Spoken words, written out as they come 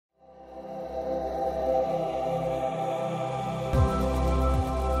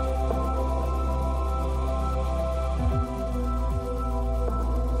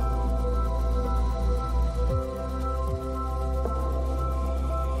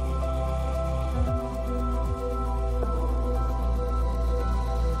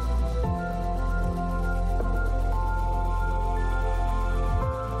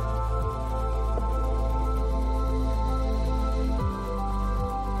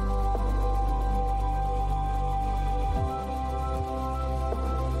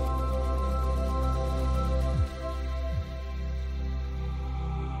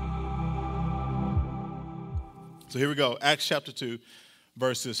So here we go. Acts chapter 2,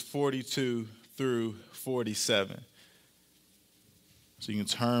 verses 42 through 47. So you can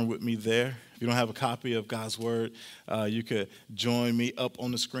turn with me there. If you don't have a copy of God's word, you could join me up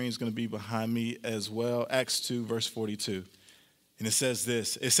on the screen. It's going to be behind me as well. Acts 2, verse 42. And it says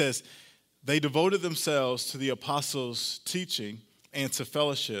this. It says, they devoted themselves to the apostles' teaching and to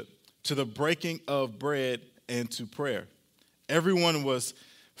fellowship, to the breaking of bread and to prayer. Everyone was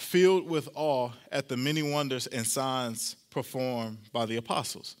filled with awe at the many wonders and signs performed by the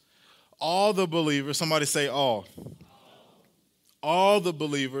apostles. All the believers, somebody say all. All the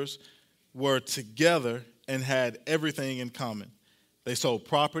believers were together and had everything in common. They sold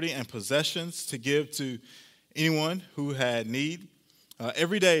property and possessions to give to anyone who had need.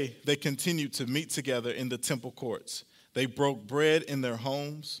 Every day they continued to meet together in the temple courts. They broke bread in their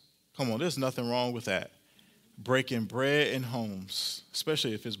homes. Come on, there's nothing wrong with that. Breaking bread in homes,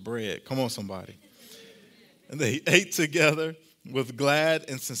 especially if it's bread. Come on, somebody. And they ate together with glad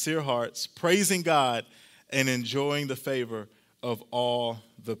and sincere hearts, praising God and enjoying the favor of all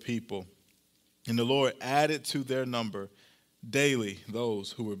the people. And the Lord added to their number daily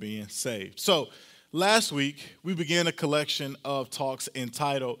those who were being saved. So last week, we began a collection of talks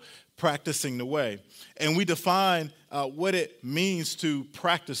entitled Practicing the Way. And we defined what it means to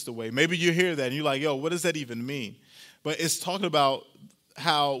practice the way. Maybe you hear that and you're like, yo, what does that even mean? But it's talking about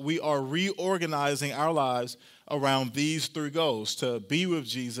how we are reorganizing our lives around these three goals: to be with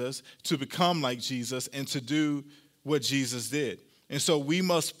Jesus, to become like Jesus, and to do what Jesus did. And so we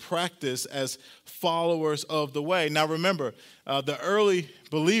must practice as followers of the way. Now remember, the early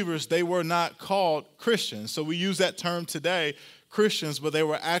believers, they were not called Christians. So we use that term today, Christians, but they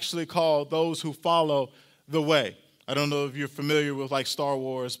were actually called those who follow the way. I don't know if you're familiar with like Star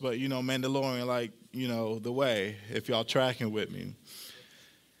Wars, but Mandalorian, like, the way, if y'all tracking with me.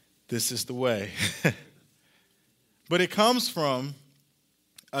 This is the way. But it comes from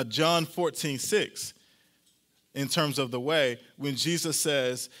John 14:6. In terms of the way, when Jesus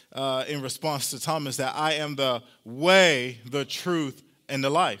says in response to Thomas that I am the way, the truth, and the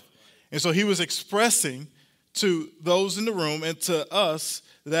life. And so he was expressing to those in the room and to us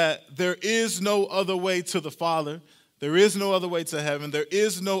that there is no other way to the Father. There is no other way to heaven. There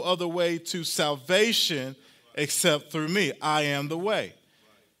is no other way to salvation except through me. I am the way.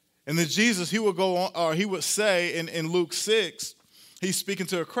 And then Jesus, he would go on, or he would say in Luke 6, he's speaking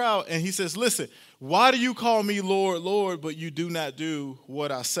to a crowd, and he says, listen, why do you call me Lord, Lord, but you do not do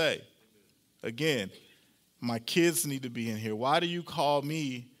what I say? Again, my kids need to be in here. Why do you call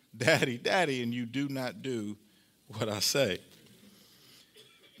me Daddy, Daddy, and you do not do what I say?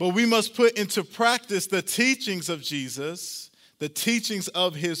 But we must put into practice the teachings of Jesus, the teachings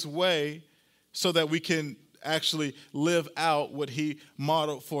of his way, so that we can actually live out what he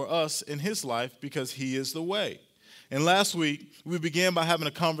modeled for us in his life, because he is the way. And last week, we began by having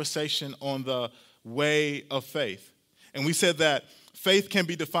a conversation on the way of faith. And we said that faith can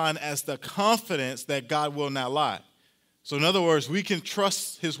be defined as the confidence that God will not lie. So in other words, we can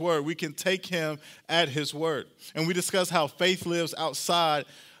trust his word. We can take him at his word. And we discussed how faith lives outside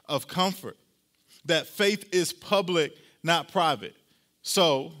of comfort, that faith is public, not private.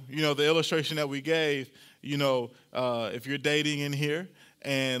 So, the illustration that we gave, if you're dating in here,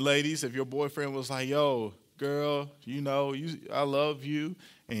 and ladies, if your boyfriend was like, yo, girl, I love you,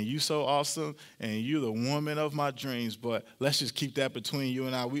 and you so awesome, and you're the woman of my dreams, but let's just keep that between you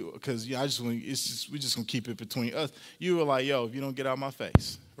and I, because we just gonna keep it between us. You were like, yo, if you don't get out of my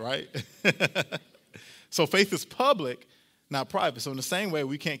face, right? So faith is public, not private. So in the same way,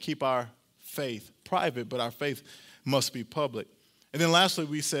 we can't keep our faith private, but our faith must be public. And then lastly,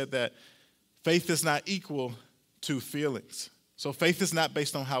 we said that faith is not equal to feelings. So faith is not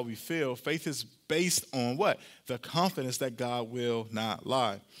based on how we feel. Faith is based on what? The confidence that God will not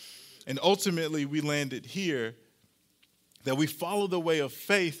lie. And ultimately, we landed here that we follow the way of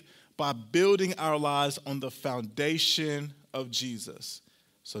faith by building our lives on the foundation of Jesus.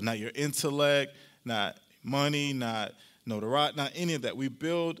 So not your intellect, not money, not notoriety, not any of that. We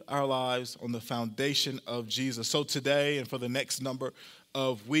build our lives on the foundation of Jesus. So today and for the next number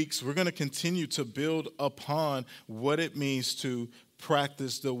of weeks, we're going to continue to build upon what it means to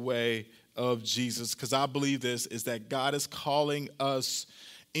practice the way of Jesus, because I believe this is that God is calling us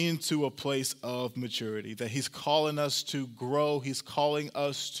into a place of maturity, that he's calling us to grow, he's calling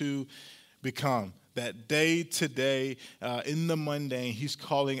us to become. That day to day, in the mundane, he's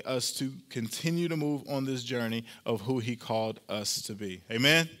calling us to continue to move on this journey of who he called us to be.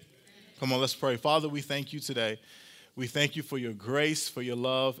 Amen? Come on, let's pray. Father, we thank you today. We thank you for your grace, for your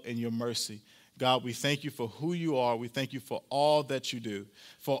love, and your mercy. God, we thank you for who you are. We thank you for all that you do,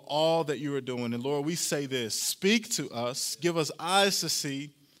 for all that you are doing. And Lord, we say this, speak to us, give us eyes to see.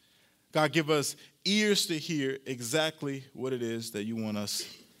 God, give us ears to hear exactly what it is that you want us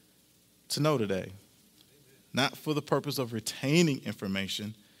to know today. Not for the purpose of retaining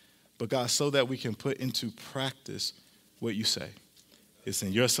information, but God, so that we can put into practice what you say. It's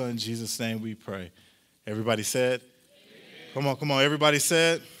in your son, Jesus' name we pray. Everybody said? Amen. Come on. Everybody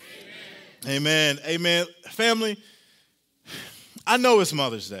said? Amen. Amen. Family, I know it's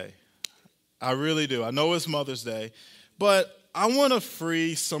Mother's Day. I really do. I know it's Mother's Day. But I want to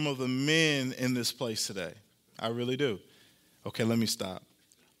free some of the men in this place today. I really do. Okay, let me stop.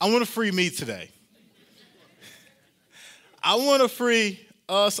 I want to free me today. I want to free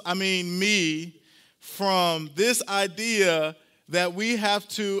me, from this idea that we have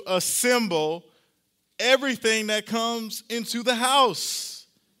to assemble everything that comes into the house.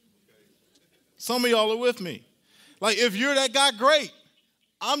 Some of y'all are with me. Like, if you're that guy, great.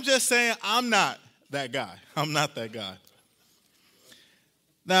 I'm just saying I'm not that guy. I'm not that guy.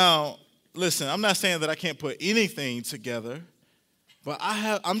 Now, listen, I'm not saying that I can't put anything together, but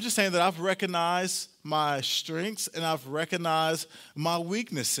I'm just saying that I've recognized my strengths and I've recognized my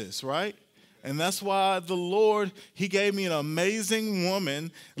weaknesses, right? And that's why the Lord, he gave me an amazing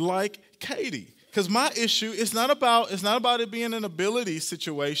woman like Katie. Because my issue is not about it being an ability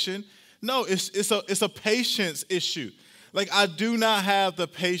situation. No, it's a patience issue. Like, I do not have the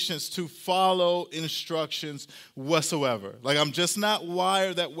patience to follow instructions whatsoever. Like, I'm just not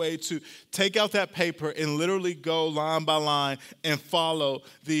wired that way to take out that paper and literally go line by line and follow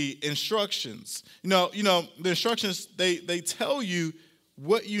the instructions. You know, the instructions, they tell you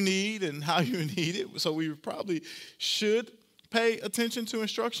what you need and how you need it. So we probably should pay attention to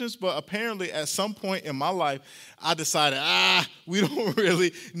instructions, but apparently at some point in my life, I decided, we don't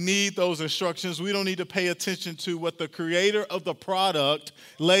really need those instructions. We don't need to pay attention to what the creator of the product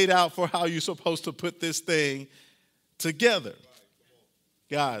laid out for how you're supposed to put this thing together.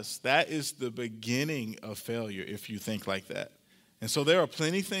 Guys, that is the beginning of failure if you think like that. And so there are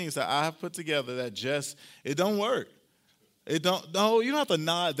plenty of things that I have put together that it don't work. You don't have to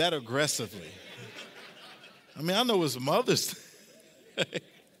nod that aggressively. I mean, I know it's Mother's Day.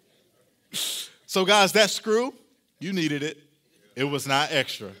 So, guys, that screw, you needed it. It was not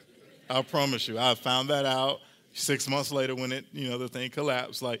extra. I promise you. I found that out 6 months later when the thing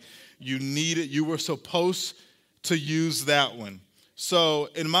collapsed. Like, you were supposed to use that one. So,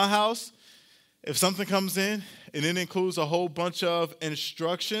 in my house, if something comes in and it includes a whole bunch of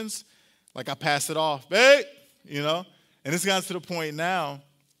instructions, like, I pass it off. Hey, and it's gotten to the point now,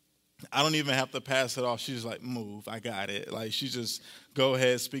 I don't even have to pass it off. She's like, move, I got it. Like, she just go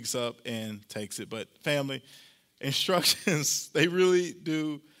ahead, speaks up, and takes it. But family, instructions, they really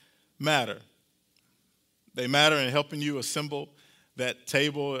do matter. They matter in helping you assemble that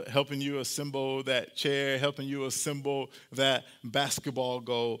table, helping you assemble that chair, helping you assemble that basketball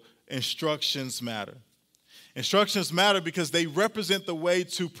goal. Instructions matter. Instructions matter because they represent the way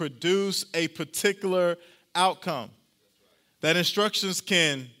to produce a particular outcome. That instructions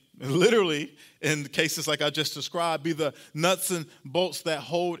can literally, in cases like I just described, be the nuts and bolts that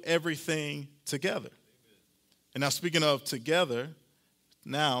hold everything together. And now, speaking of together,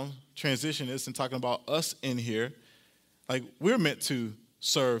 now transition is and talking about us in here. Like, we're meant to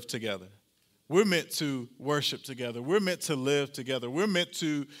serve together. We're meant to worship together. We're meant to live together. We're meant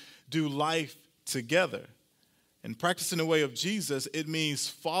to do life together. And practicing the way of Jesus, it means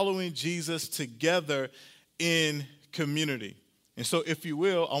following Jesus together in community. And so, if you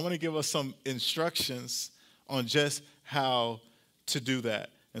will, I want to give us some instructions on just how to do that.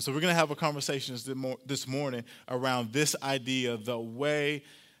 And so we're going to have a conversation this morning around this idea, the way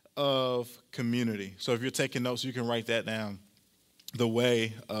of community. So if you're taking notes, you can write that down, the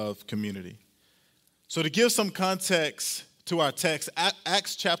way of community. So to give some context to our text,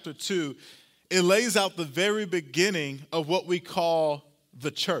 Acts chapter 2, it lays out the very beginning of what we call the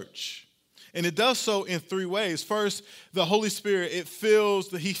church. And it does so in three ways. First, the Holy Spirit, he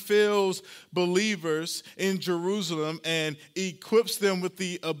fills believers in Jerusalem and equips them with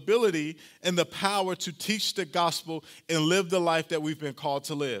the ability and the power to teach the gospel and live the life that we've been called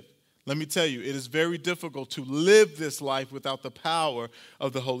to live. Let me tell you, it is very difficult to live this life without the power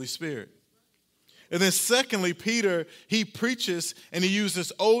of the Holy Spirit. And then secondly, Peter, he preaches and he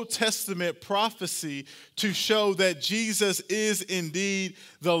uses Old Testament prophecy to show that Jesus is indeed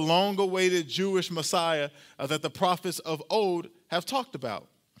the long-awaited Jewish Messiah that the prophets of old have talked about.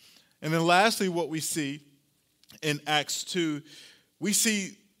 And then lastly, what we see in Acts 2, we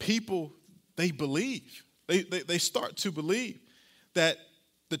see people, they believe. They start to believe that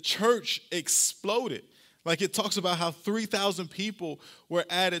the church exploded. Like it talks about how 3,000 people were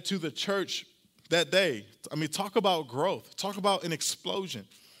added to the church that day. I mean, talk about growth. Talk about an explosion.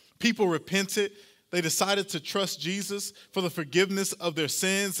 People repented. They decided to trust Jesus for the forgiveness of their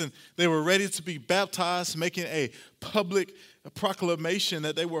sins, and they were ready to be baptized, making a public proclamation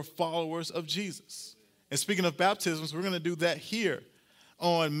that they were followers of Jesus. And speaking of baptisms, we're going to do that here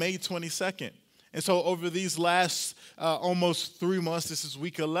on May 22nd. And so over these last almost 3 months, this is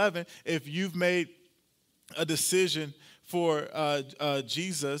week 11, if you've made a decision for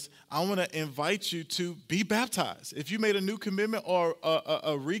Jesus, I want to invite you to be baptized. If you made a new commitment or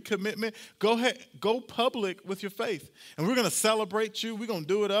a recommitment, go ahead, go public with your faith. And we're going to celebrate you. We're going to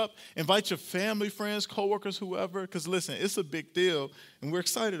do it up. Invite your family, friends, coworkers, whoever, because listen, it's a big deal, and we're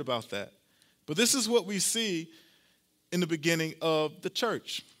excited about that. But this is what we see in the beginning of the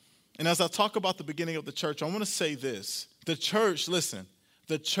church. And as I talk about the beginning of the church, I want to say this. The church, listen,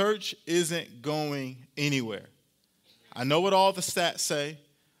 the church isn't going anywhere. I know what all the stats say.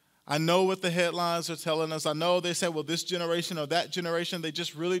 I know what the headlines are telling us. I know they say, well, this generation or that generation, they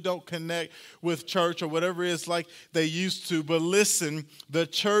just really don't connect with church or whatever it is like they used to. But listen, the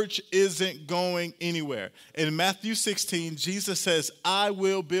church isn't going anywhere. In Matthew 16, Jesus says, I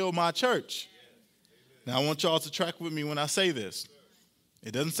will build my church. Now, I want y'all to track with me when I say this.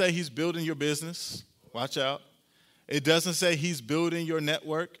 It doesn't say he's building your business. Watch out. It doesn't say he's building your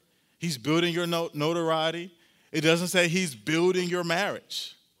network. He's building your notoriety. It doesn't say he's building your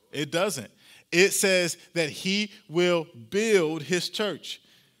marriage. It doesn't. It says that he will build his church.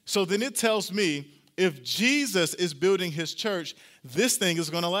 So then it tells me if Jesus is building his church, this thing is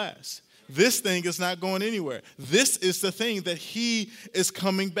going to last. This thing is not going anywhere. This is the thing that he is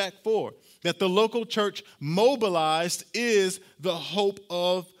coming back for. That the local church mobilized is the hope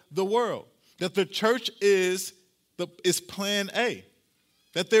of the world. That the church is plan A.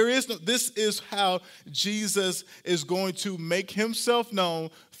 That this is how Jesus is going to make himself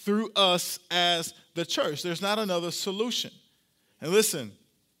known through us as the church. There's not another solution. And listen,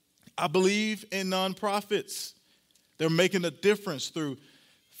 I believe in nonprofits. They're making a difference through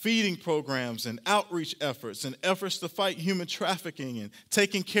feeding programs and outreach efforts and efforts to fight human trafficking and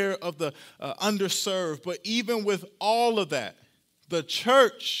taking care of the underserved. But even with all of that, the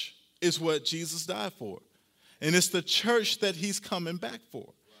church is what Jesus died for. And it's the church that he's coming back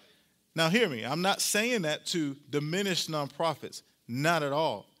for. Now, hear me. I'm not saying that to diminish nonprofits. Not at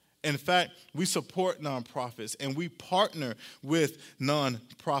all. In fact, we support nonprofits and we partner with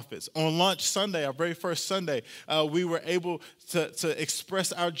nonprofits. On Launch Sunday, our very first Sunday, we were able to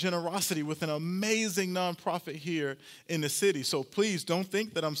express our generosity with an amazing nonprofit here in the city. So please don't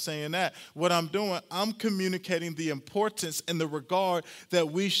think that I'm saying that. What I'm doing, I'm communicating the importance and the regard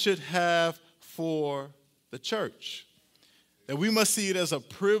that we should have for the church. That we must see it as a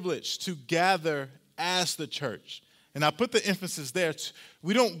privilege to gather as the church. And I put the emphasis there.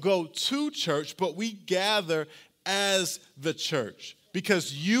 We don't go to church, but we gather as the church.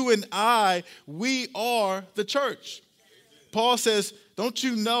 Because you and I, we are the church. Paul says, don't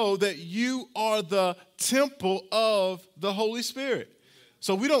you know that you are the temple of the Holy Spirit?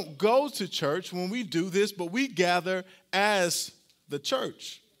 So we don't go to church when we do this, but we gather as the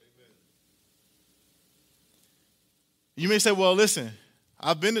church. You may say, well, listen,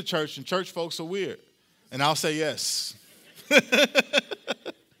 I've been to church and church folks are weird. And I'll say yes.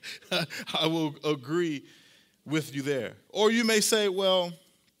 I will agree with you there. Or you may say, well,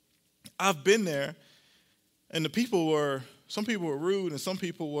 I've been there and some people were rude and some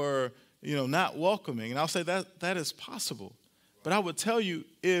people were, not welcoming. And I'll say that is possible. But I would tell you,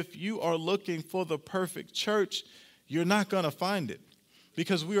 if you are looking for the perfect church, you're not going to find it.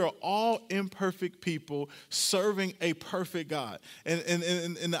 Because we are all imperfect people serving a perfect God. And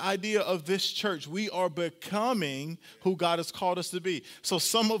the idea of this church, we are becoming who God has called us to be. So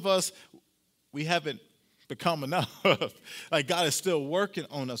some of us, we haven't become enough. Like God is still working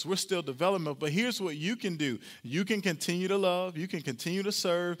on us. We're still developing. But here's what you can do. You can continue to love. You can continue to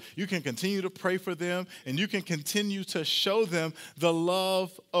serve. You can continue to pray for them. And you can continue to show them the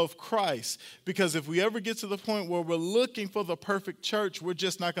love of Christ. Because if we ever get to the point where we're looking for the perfect church, we're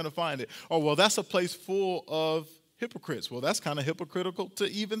just not going to find it. Or, well, that's a place full of hypocrites. Well, that's kind of hypocritical to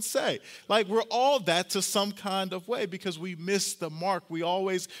even say. Like we're all that to some kind of way because we miss the mark. We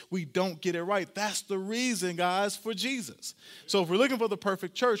don't get it right. That's the reason, guys, for Jesus. So if we're looking for the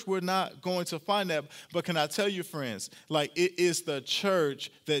perfect church, we're not going to find that. But can I tell you, friends, like it is the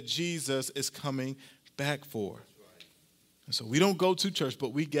church that Jesus is coming back for. So we don't go to church,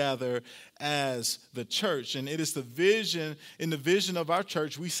 but we gather as the church. And it is the vision, in the vision of our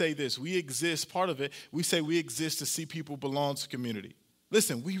church, we say this, we exist, part of it, we say we exist to see people belong to community.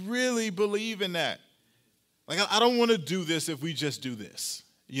 Listen, we really believe in that. Like, I don't want to do this if we just do this.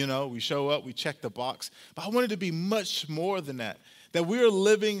 You know, we show up, we check the box. But I want it to be much more than that. That we are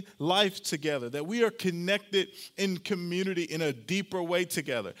living life together. That we are connected in community in a deeper way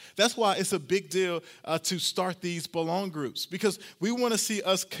together. That's why it's a big deal to start these belong groups. Because we want to see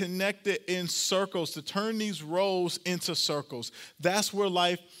us connected in circles, to turn these roles into circles. That's where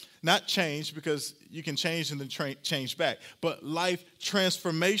life, not change, because you can change and then change back, but life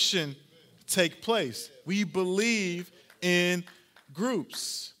transformation take place. We believe in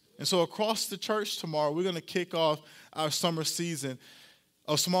groups. And so across the church tomorrow, we're going to kick off our summer season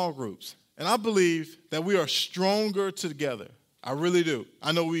of small groups. And I believe that we are stronger together. I really do.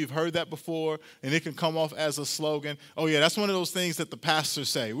 I know we've heard that before, and it can come off as a slogan. Oh, yeah, that's one of those things that the pastors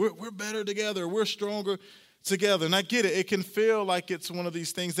say. We're better together. We're stronger together. And I get it. It can feel like it's one of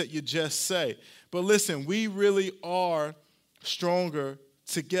these things that you just say. But listen, we really are stronger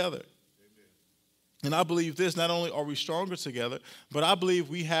together. And I believe this, not only are we stronger together, but I believe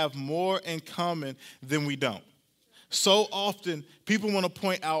we have more in common than we don't. So often, people want to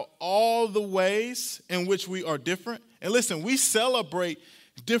point out all the ways in which we are different. And listen, we celebrate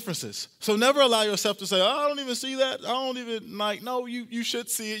differences. So never allow yourself to say, oh, I don't even see that. I don't even like, no, you should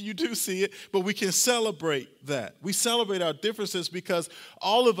see it. You do see it. But we can celebrate that. We celebrate our differences because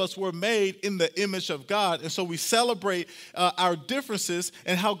all of us were made in the image of God. And so we celebrate our differences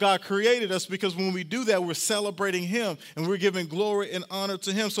and how God created us, because when we do that, we're celebrating him and we're giving glory and honor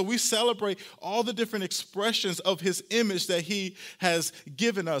to him. So we celebrate all the different expressions of his image that he has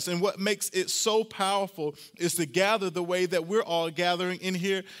given us. And what makes it so powerful is to gather the way that we're all gathering in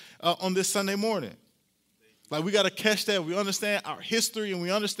here on this Sunday morning. Like, we got to catch that. We understand our history and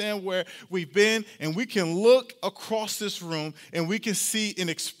we understand where we've been, and we can look across this room and we can see an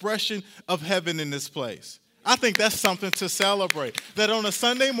expression of heaven in this place. I think that's something to celebrate, that on a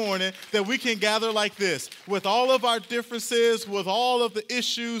Sunday morning that we can gather like this with all of our differences, with all of the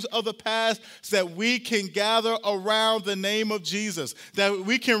issues of the past, so that we can gather around the name of Jesus, that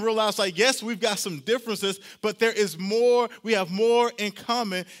we can realize, like, yes, we've got some differences, but there is more, we have more in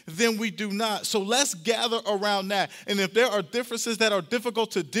common than we do not. So let's gather around that. And if there are differences that are difficult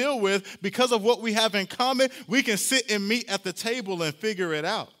to deal with because of what we have in common, we can sit and meet at the table and figure it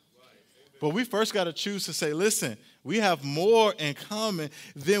out. But we first got to choose to say, listen, we have more in common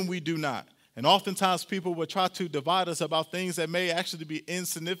than we do not. And oftentimes people will try to divide us about things that may actually be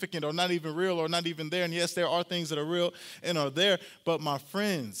insignificant or not even real or not even there. And yes, there are things that are real and are there. But my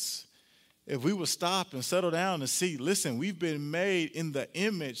friends, if we would stop and settle down and see, listen, we've been made in the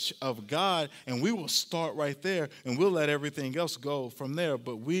image of God, and we will start right there and we'll let everything else go from there.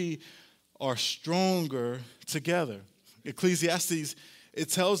 But we are stronger together. Ecclesiastes, it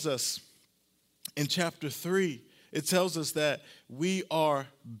tells us, in chapter 3, it tells us that we are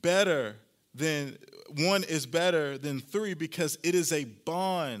better than, one is better than three, because it is a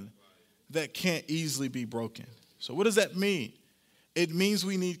bond that can't easily be broken. So what does that mean? It means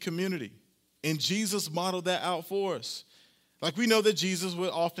we need community. And Jesus modeled that out for us. Like, we know that Jesus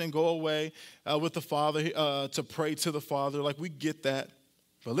would often go away with the Father to pray to the Father. Like, we get that.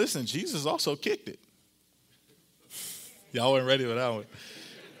 But listen, Jesus also kicked it. Y'all weren't ready for that one.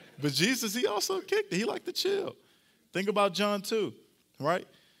 But Jesus, he also kicked it. He liked to chill. Think about John 2, right?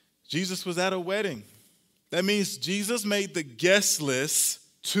 Jesus was at a wedding. That means Jesus made the guest list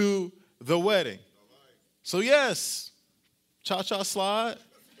to the wedding. So yes, cha-cha slide,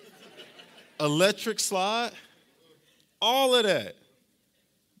 electric slide, all of that.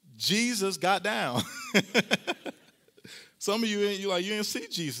 Jesus got down. Some of you didn't see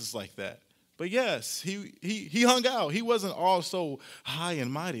Jesus like that. But yes, he hung out. He wasn't all so high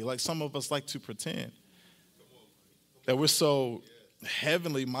and mighty like some of us like to pretend. That we're so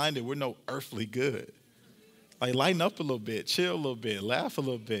heavenly minded, we're no earthly good. Like, lighten up a little bit, chill a little bit, laugh a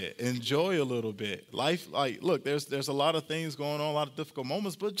little bit, enjoy a little bit. Life, like, look, there's a lot of things going on, a lot of difficult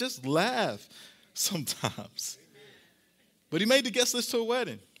moments, but just laugh sometimes. But he made the guest list to a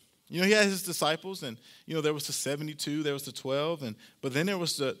wedding. You know, he had his disciples, and, you know, there was the 72, there was the 12, but then there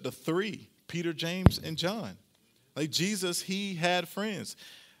was the three, Peter, James, and John. Like, Jesus, he had friends.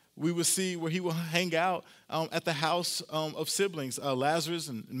 We would see where he would hang out at the house of siblings, Lazarus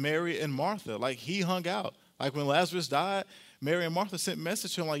and Mary and Martha. Like, he hung out. Like, when Lazarus died, Mary and Martha sent a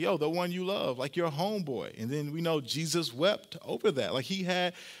message to him, like, yo, the one you love, like, your homeboy. And then we know Jesus wept over that. Like, he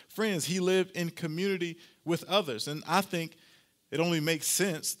had friends. He lived in community with others. And I think it only makes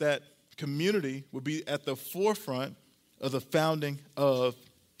sense that community would be at the forefront of the founding of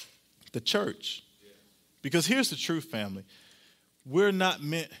the church. Because here's the truth, family. We're not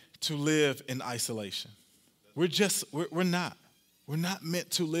meant to live in isolation. We're not. We're not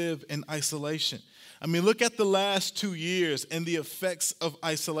meant to live in isolation. I mean, look at the last 2 years and the effects of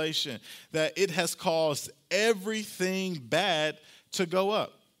isolation, that it has caused everything bad to go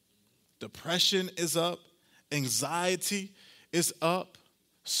up. Depression is up. Anxiety is up.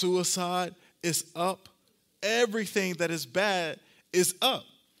 Suicide is up. Everything that is bad is up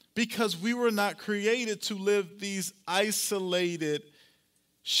because we were not created to live these isolated,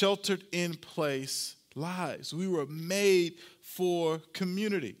 sheltered in place lives. We were made for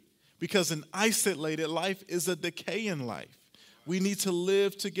community because an isolated life is a decaying life. We need to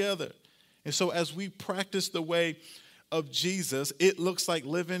live together. And so as we practice the way of Jesus, it looks like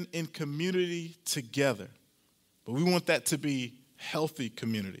living in community together. But we want that to be healthy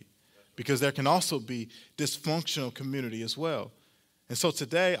community because there can also be dysfunctional community as well. And so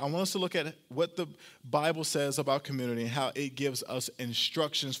today, I want us to look at what the Bible says about community and how it gives us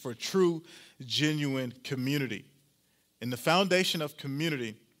instructions for true, genuine community. And the foundation of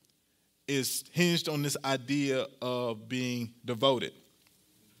community is hinged on this idea of being devoted.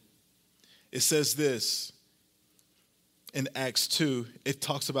 It says this in Acts 2. It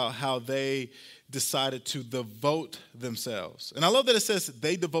talks about how they decided to devote themselves. And I love that it says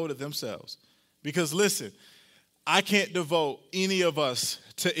they devoted themselves. Because listen, I can't devote any of us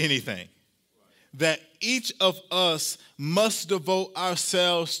to anything. That each of us must devote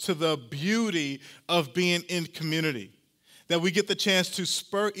ourselves to the beauty of being in community. That we get the chance to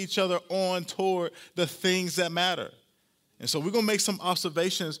spur each other on toward the things that matter. And so we're going to make some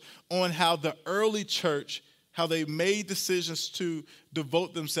observations on how the early church, how they made decisions to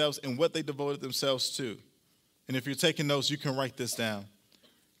devote themselves and what they devoted themselves to. And if you're taking notes, you can write this down.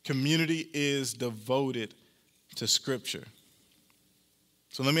 Community is devoted to Scripture.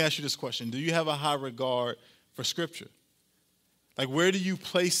 So let me ask you this question. Do you have a high regard for Scripture? Like, where do you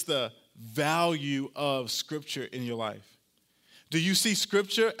place the value of Scripture in your life? Do you see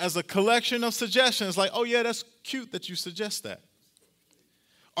Scripture as a collection of suggestions? Like, oh yeah, that's cute that you suggest that.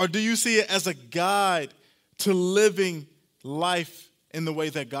 Or do you see it as a guide to living life in the way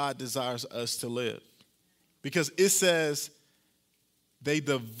that God desires us to live? Because it says they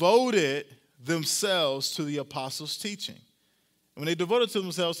devoted themselves to the apostles' teaching. When they devoted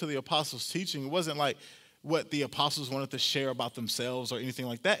themselves to the apostles' teaching, it wasn't like what the apostles wanted to share about themselves or anything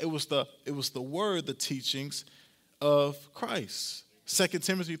like that. It was the word, the teachings of Christ. 2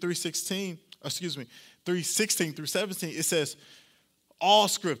 Timothy 3:16 through 17, it says, all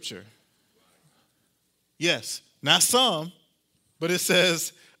Scripture. Yes, not some, but it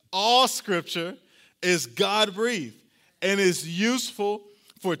says all Scripture is God-breathed and is useful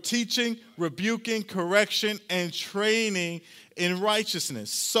for teaching, rebuking, correction, and training in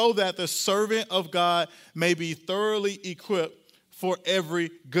righteousness, so that the servant of God may be thoroughly equipped for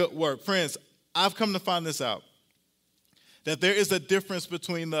every good work. Friends, I've come to find this out, that there is a difference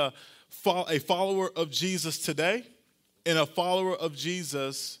between a follower of Jesus today and a follower of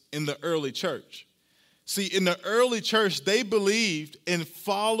Jesus in the early church. See, in the early church, they believed in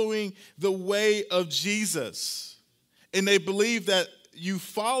following the way of Jesus. And they believed that you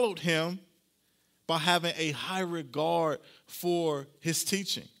followed him by having a high regard for his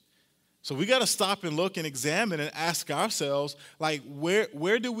teaching. So we got to stop and look and examine and ask ourselves, like,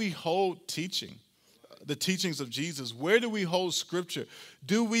 where do we hold teaching? The teachings of Jesus. Where do we hold Scripture?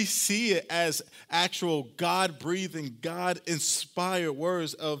 Do we see it as actual God-breathing, God-inspired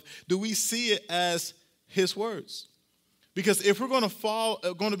words do we see it as his words? Because if we're going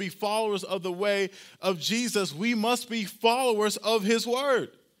to be followers of the way of Jesus, we must be followers of his word.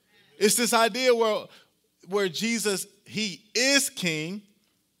 It's this idea where Jesus, he is king,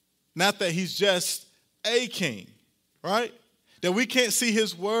 not that he's just a king, right? That we can't see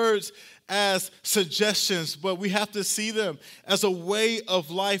his words as suggestions, but we have to see them as a way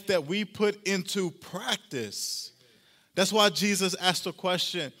of life that we put into practice. That's why Jesus asked a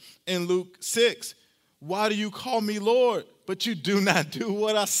question in Luke 6. Why do you call me Lord, but you do not do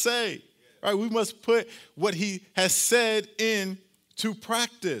what I say? Right? We must put what he has said into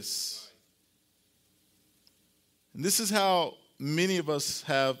practice. And this is how many of us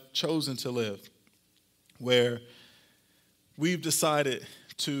have chosen to live, where we've decided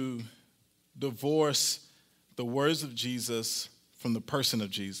to divorce the words of Jesus from the person of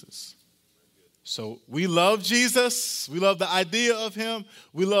Jesus. So we love Jesus. We love the idea of him.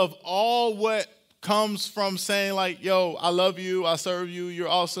 We love all what comes from saying, like, yo, I love you, I serve you, you're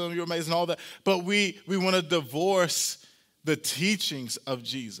awesome, you're amazing, all that. But we want to divorce the teachings of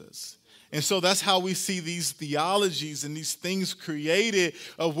Jesus. And so that's how we see these theologies and these things created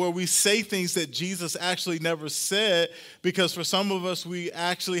of where we say things that Jesus actually never said, because for some of us, we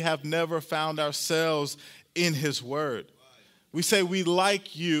actually have never found ourselves in his word. We say we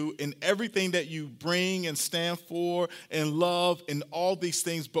like you in everything that you bring and stand for and love and all these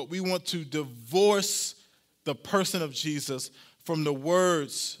things, but we want to divorce the person of Jesus from the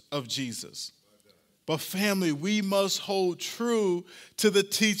words of Jesus. But family, we must hold true to the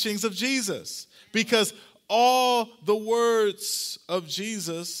teachings of Jesus because all the words of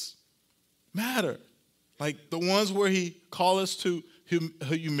Jesus matter. Like the ones where he calls us to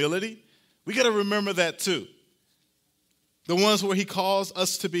humility, we got to remember that too. The ones where he calls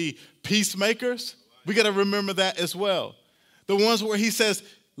us to be peacemakers, we got to remember that as well. The ones where he says,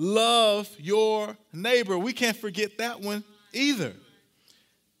 love your neighbor, we can't forget that one either.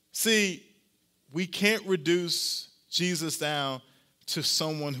 See, we can't reduce Jesus down to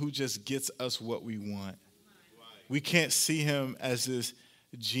someone who just gets us what we want. We can't see him as this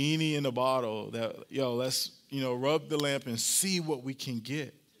genie in a bottle that, let's, rub the lamp and see what we can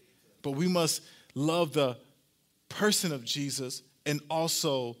get. But we must love the person of Jesus and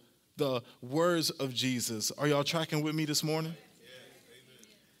also the words of Jesus. Are y'all tracking with me this morning?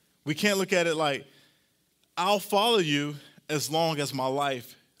 We can't look at it like, I'll follow you as long as my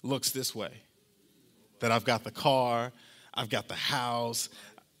life looks this way. That I've got the car, I've got the house,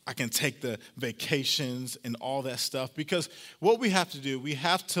 I can take the vacations and all that stuff. Because what we have to do, we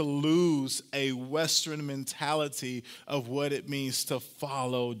have to lose a Western mentality of what it means to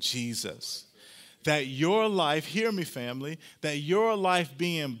follow Jesus. That your life, hear me family, that your life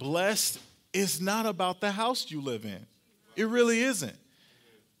being blessed is not about the house you live in. It really isn't.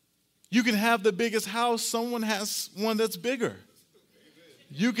 You can have the biggest house, someone has one that's bigger.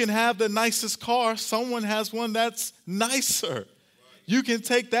 You can have the nicest car, someone has one that's nicer. You can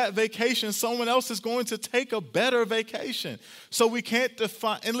take that vacation, someone else is going to take a better vacation. So we can't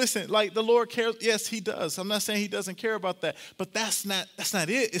define, and listen, like the Lord cares, yes, he does. I'm not saying he doesn't care about that, but that's not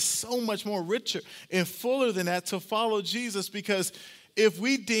it. It's so much more richer and fuller than that to follow Jesus, because if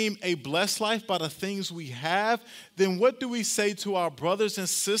we deem a blessed life by the things we have, then what do we say to our brothers and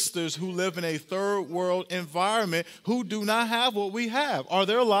sisters who live in a third world environment who do not have what we have? Are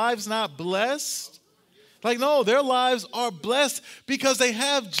their lives not blessed? Like, no, their lives are blessed because they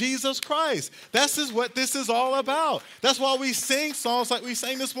have Jesus Christ. That's what this is all about. That's why we sing songs like we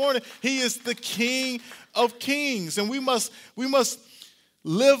sang this morning. He is the King of Kings. And we must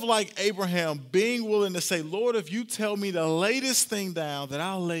live like Abraham, being willing to say, Lord, if you tell me to lay this thing down, then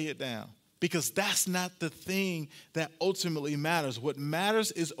I'll lay it down. Because that's not the thing that ultimately matters. What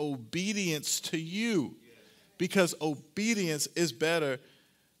matters is obedience to you. Because obedience is better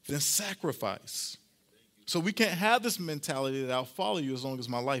than sacrifice. So we can't have this mentality that I'll follow you as long as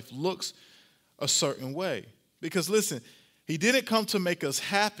my life looks a certain way. Because listen, he didn't come to make us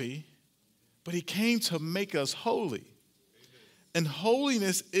happy, but he came to make us holy. And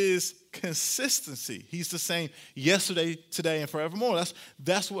holiness is consistency. He's the same yesterday, today, and forevermore.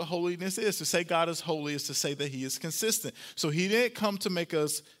 That's what holiness is. To say God is holy is to say that he is consistent. So he didn't come to make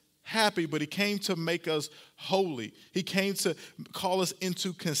us happy, but he came to make us holy. He came to call us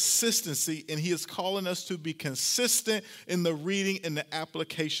into consistency, and he is calling us to be consistent in the reading and the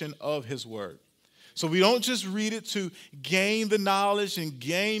application of his word. So we don't just read it to gain the knowledge and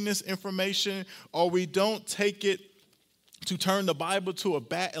gain this information, or we don't take it to turn the Bible to a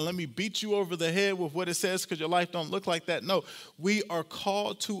bat and let me beat you over the head with what it says because your life don't look like that. No, we are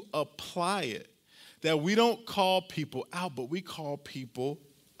called to apply it. That we don't call people out, but we call people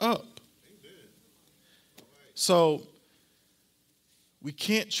up. So we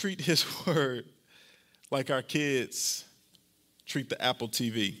can't treat his word like our kids treat the Apple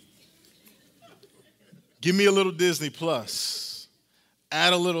TV. Give me a little Disney Plus.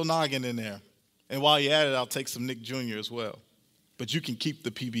 Add a little noggin in there. And while you're at it, I'll take some Nick Jr. as well. But you can keep the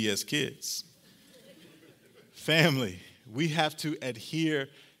PBS Kids. Family, we have to adhere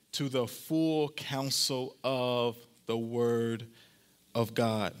to the full counsel of the Word of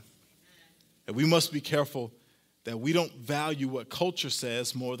God. And we must be careful that we don't value what culture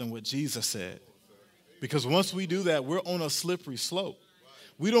says more than what Jesus said. Because once we do that, we're on a slippery slope.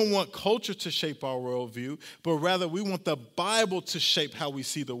 We don't want culture to shape our worldview, but rather we want the Bible to shape how we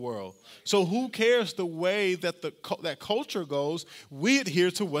see the world. So who cares the way that that culture goes? We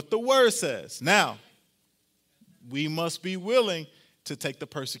adhere to what the Word says. Now, we must be willing to take the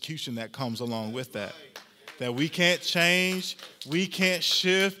persecution that comes along with that. That we can't change, we can't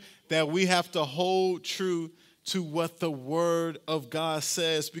shift, that we have to hold true to what the Word of God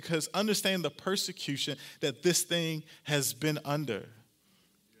says, because understand the persecution that this thing has been under.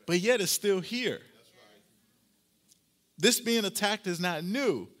 But yet it's still here. This being attacked is not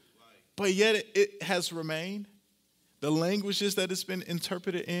new, but yet it has remained. The languages that it's been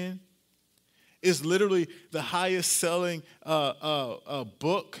interpreted in, is literally the highest selling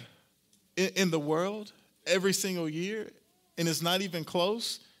book in the world every single year, and it's not even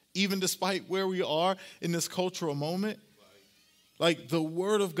close, even despite where we are in this cultural moment. Like, the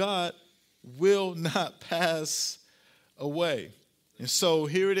Word of God will not pass away. And so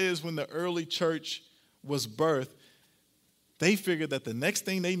here it is, when the early church was birthed, they figured that the next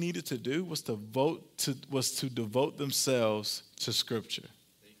thing they needed to do was to devote themselves to Scripture.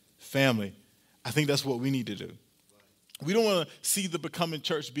 Family, I think that's what we need to do. We don't want to see the Becoming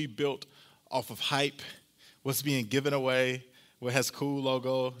Church be built off of hype, what's being given away, what has cool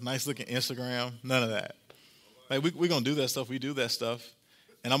logo, nice looking Instagram, none of that. Like, we're going to do that stuff. We do that stuff.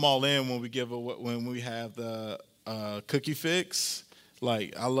 And I'm all in when we have the Cookie Fix.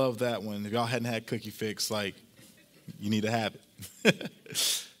 Like, I love that one. If y'all hadn't had Cookie Fix, like, you need to have it.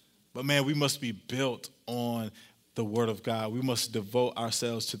 But, man, we must be built on the Word of God. We must devote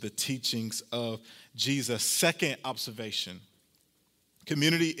ourselves to the teachings of Jesus. Second observation,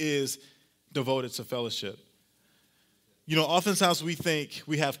 community is devoted to fellowship. You know, oftentimes we think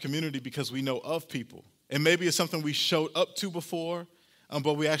we have community because we know of people. And maybe it's something we showed up to before,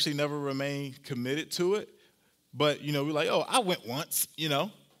 but we actually never remained committed to it. But, you know, we're like, oh, I went once, you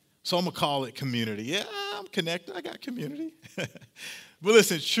know, so I'm going to call it community. Yeah, I'm connected. I got community. But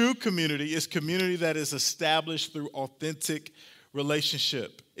listen, true community is community that is established through authentic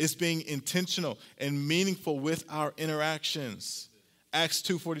relationship. It's being intentional and meaningful with our interactions. Acts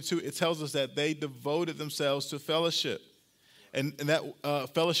 2:42, it tells us that they devoted themselves to fellowship. And that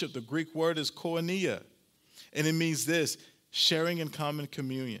fellowship, the Greek word is koinonia. And it means this, sharing in common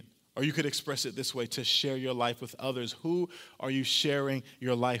communion. Or you could express it this way, to share your life with others. Who are you sharing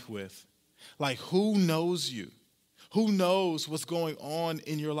your life with? Like, who knows you? Who knows what's going on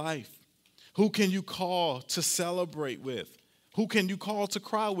in your life? Who can you call to celebrate with? Who can you call to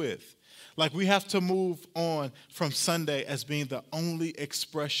cry with? Like, we have to move on from Sunday as being the only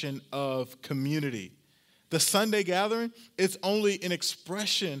expression of community. The Sunday gathering, it's only an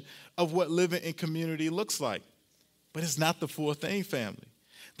expression of what living in community looks like. But it's not the full thing, family.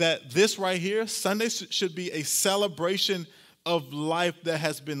 That this right here, Sunday should be a celebration of life that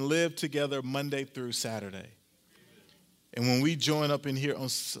has been lived together Monday through Saturday. And when we join up in here on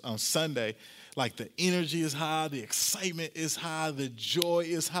Sunday, like, the energy is high, the excitement is high, the joy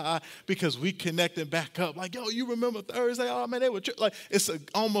is high, because we connected back up. Like, yo, you remember Thursday? Oh, man, they were like, it's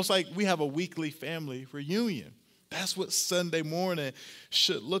almost like we have a weekly family reunion. That's what Sunday morning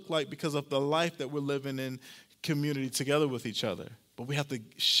should look like because of the life that we're living in community together with each other. But we have to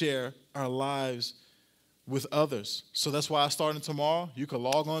share our lives with others. So that's why starting tomorrow, you can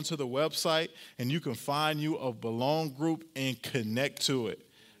log on to the website and you can find you a Belong group and connect to it,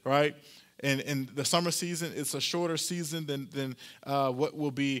 right? And in the summer season, it's a shorter season than what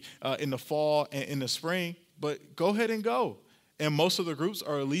will be in the fall and in the spring. But go ahead and go. And most of the groups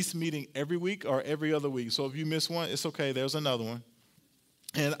are at least meeting every week or every other week. So if you miss one, it's okay. There's another one.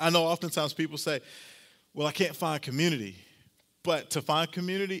 And I know oftentimes people say, well, I can't find community. But to find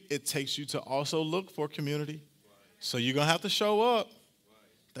community, it takes you to also look for community. So you're going to have to show up.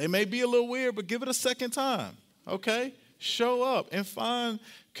 They may be a little weird, but give it a second time, okay? Show up and find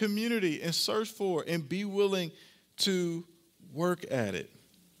community and search for it and be willing to work at it.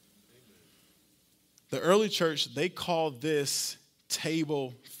 The early church, they called this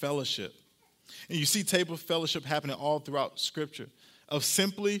table fellowship. And you see table fellowship happening all throughout Scripture, of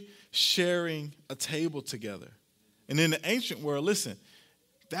simply sharing a table together. And in the ancient world, listen,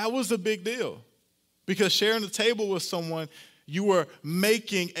 that was a big deal. Because sharing the table with someone, you were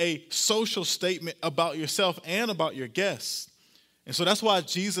making a social statement about yourself and about your guests. And so that's why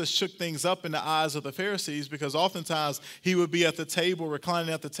Jesus shook things up in the eyes of the Pharisees, because oftentimes he would be at the table,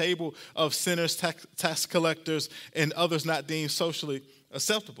 reclining at the table of sinners, tax collectors, and others not deemed socially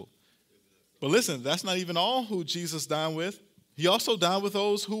acceptable. But listen, that's not even all who Jesus dined with. He also dined with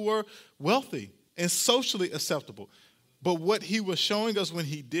those who were wealthy and socially acceptable. But what he was showing us when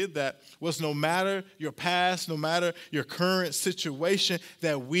he did that was no matter your past, no matter your current situation,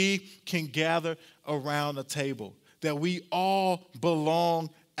 that we can gather around a table, that we all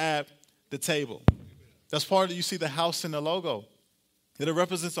belong at the table. That's part of, you see the house in the logo. That it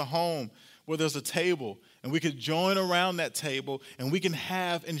represents a home where there's a table, and we can join around that table, and we can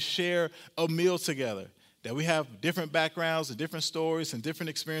have and share a meal together. That we have different backgrounds and different stories and different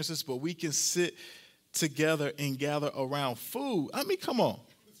experiences, but we can sit together and gather around food. I mean, come on.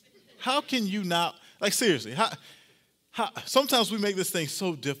 How can you not, like, seriously, how sometimes we make this thing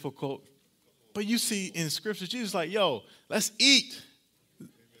so difficult, but you see in Scripture, Jesus is like, yo, let's eat.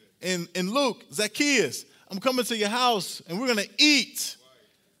 In Luke, Zacchaeus, I'm coming to your house and we're going to eat.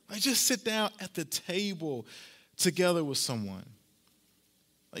 Like, just sit down at the table together with someone.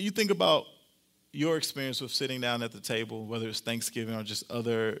 Like, you think about your experience with sitting down at the table, whether it's Thanksgiving or just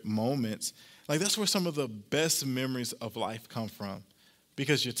other moments. Like, that's where some of the best memories of life come from.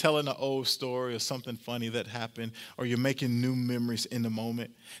 Because you're telling an old story or something funny that happened, or you're making new memories in the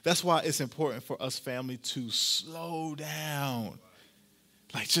moment. That's why it's important for us, family, to slow down.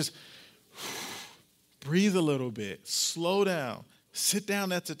 Like, just breathe a little bit, slow down, sit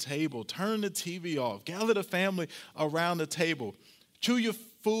down at the table, turn the TV off, gather the family around the table, chew your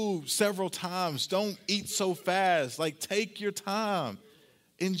food several times, don't eat so fast. Like, take your time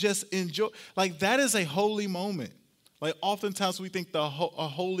and just enjoy. Like, that is a holy moment. Like, oftentimes we think a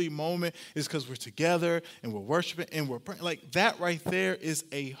holy moment is because we're together and we're worshiping and we're praying. Like, that right there is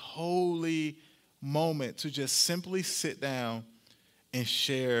a holy moment to just simply sit down and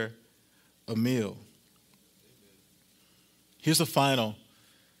share a meal. Here's the final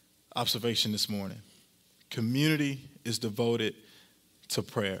observation this morning. Community is devoted to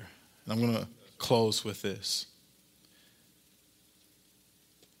prayer. And I'm going to close with this.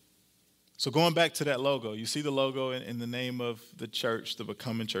 So going back to that logo, you see the logo in the name of the church, the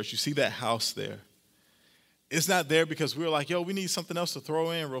Becoming Church. You see that house there. It's not there because we were like, yo, we need something else to throw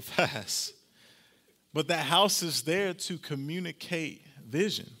in real fast. But that house is there to communicate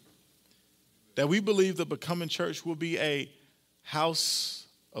vision. That we believe the Becoming Church will be a house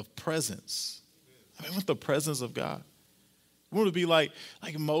of presence. I mean, with the presence of God. We want to be like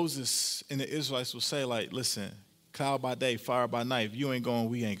Moses and the Israelites will say, like, listen, cloud by day, fire by night. If you ain't going,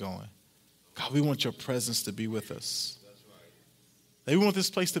 we ain't going. God, we want your presence to be with us. That's right. We want this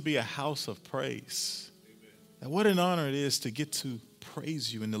place to be a house of praise. And what an honor it is to get to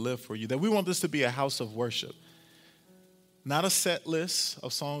praise you and to live for you. That we want this to be a house of worship. Not a set list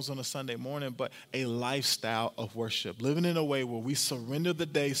of songs on a Sunday morning, but a lifestyle of worship. Living in a way where we surrender the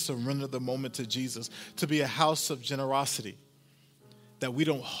day, surrender the moment to Jesus. To be a house of generosity. That we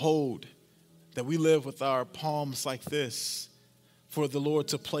don't hold. That we live with our palms like this. For the Lord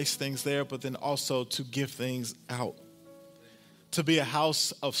to place things there, but then also to give things out. To be a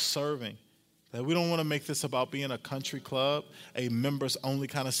house of serving. That we don't want to make this about being a country club, a members only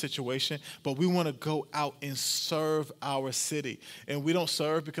kind of situation, but we want to go out and serve our city. And we don't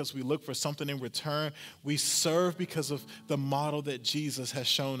serve because we look for something in return. We serve because of the model that Jesus has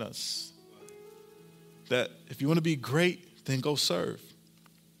shown us. That if you want to be great, then go serve.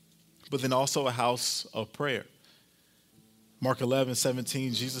 But then also a house of prayer. Mark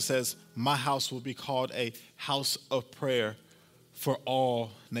 11:17, Jesus says, my house will be called a house of prayer for all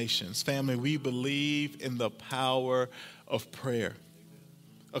nations. Family, we believe in the power of prayer.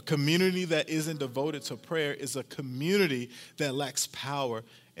 A community that isn't devoted to prayer is a community that lacks power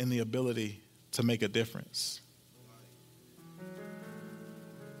and the ability to make a difference.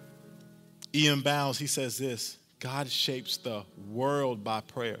 Ian Bounds, he says this, God shapes the world by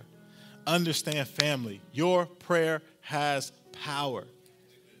prayer. Understand, family, your prayer has power.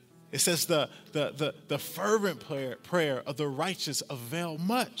 It says the fervent prayer of the righteous avail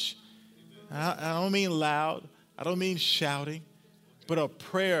much. I don't mean loud. I don't mean shouting. But a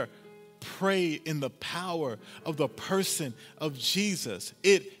prayer prayed in the power of the person of Jesus.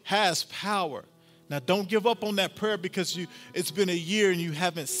 It has power. Now, don't give up on that prayer because it's been a year and you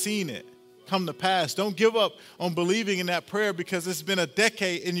haven't seen it come to pass. Don't give up on believing in that prayer because it's been a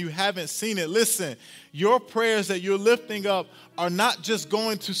decade and you haven't seen it. Listen, your prayers that you're lifting up are not just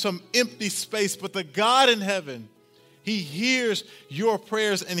going to some empty space, but the God in heaven, he hears your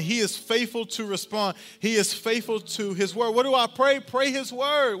prayers and he is faithful to respond. He is faithful to his word. What do I pray? Pray his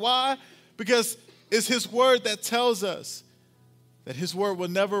word. Why? Because it's his word that tells us that his word will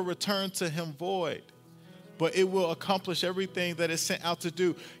never return to him void, but it will accomplish everything that it's sent out to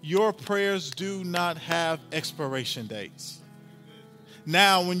do. Your prayers do not have expiration dates.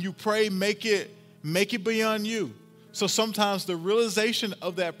 Now, when you pray, make it beyond you. So sometimes the realization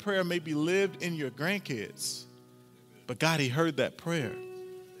of that prayer may be lived in your grandkids. But God, he heard that prayer.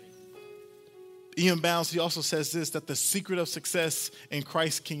 Ian Bounds, he also says this, that the secret of success in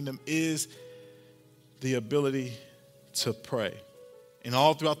Christ's kingdom is the ability to pray. And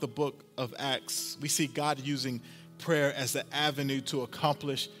all throughout the book of Acts, we see God using prayer as the avenue to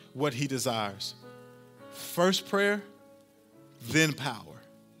accomplish what he desires. First prayer, then power.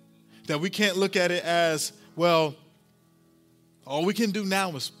 That we can't look at it as, well, all we can do now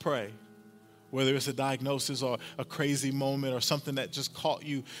is pray. Whether it's a diagnosis or a crazy moment or something that just caught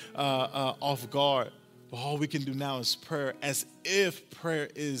you off guard. But all we can do now is prayer, as if prayer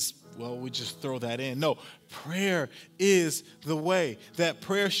is, well, we just throw that in. No, prayer is the way. That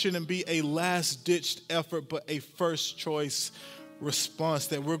prayer shouldn't be a last-ditched effort, but a first choice response,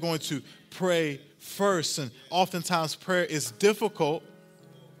 that we're going to pray first. And oftentimes prayer is difficult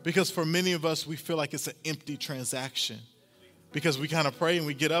because for many of us, we feel like it's an empty transaction because we kind of pray and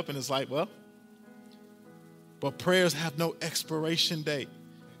we get up and it's like, well, but prayers have no expiration date.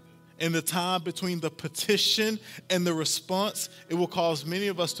 In the time between the petition and the response, it will cause many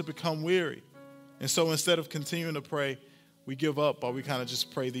of us to become weary. And so instead of continuing to pray, we give up or we kind of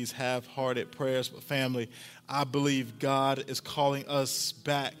just pray these half-hearted prayers. But family, I believe God is calling us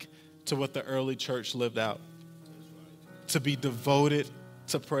back to what the early church lived out, to be devoted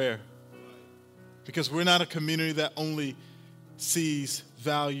to prayer. Because we're not a community that only sees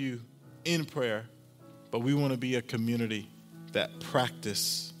value in prayer, but we want to be a community that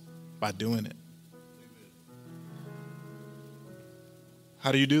practice by doing it.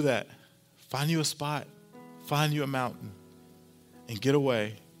 How do you do that? Find you a spot, find you a mountain, and get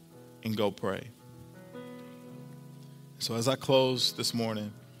away and go pray. So as I close this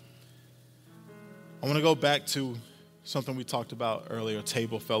morning, I want to go back to something we talked about earlier,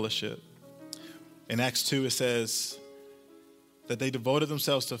 table fellowship. In Acts 2, it says that they devoted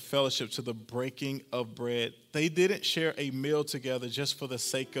themselves to fellowship, to the breaking of bread. They didn't share a meal together just for the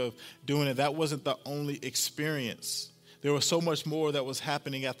sake of doing it. That wasn't the only experience. There was so much more that was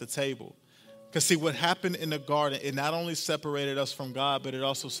happening at the table. Because see, what happened in the garden, it not only separated us from God, but it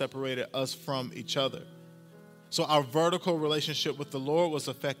also separated us from each other. So our vertical relationship with the Lord was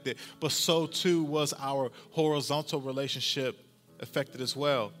affected, but so too was our horizontal relationship affected as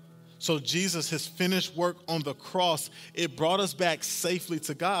well. So Jesus, his finished work on the cross, it brought us back safely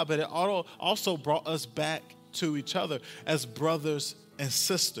to God, but it also brought us back to each other as brothers and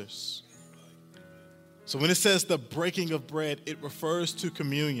sisters. So when it says the breaking of bread, it refers to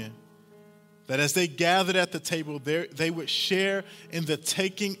communion. That as they gathered at the table, they would share in the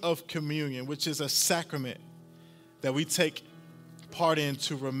taking of communion, which is a sacrament that we take part in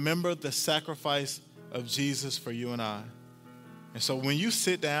to remember the sacrifice of Jesus for you and I. And so when you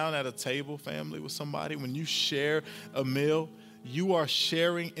sit down at a table, family, with somebody, when you share a meal, you are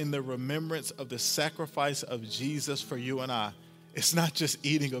sharing in the remembrance of the sacrifice of Jesus for you and I. It's not just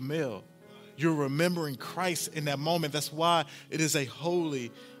eating a meal. You're remembering Christ in that moment. That's why it is a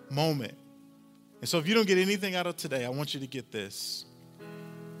holy moment. And so if you don't get anything out of today, I want you to get this.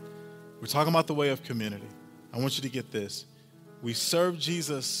 We're talking about the way of community. I want you to get this. We serve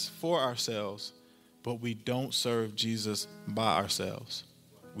Jesus for ourselves, but we don't serve Jesus by ourselves.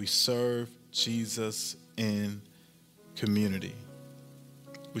 We serve Jesus in community.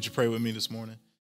 Would you pray with me this morning?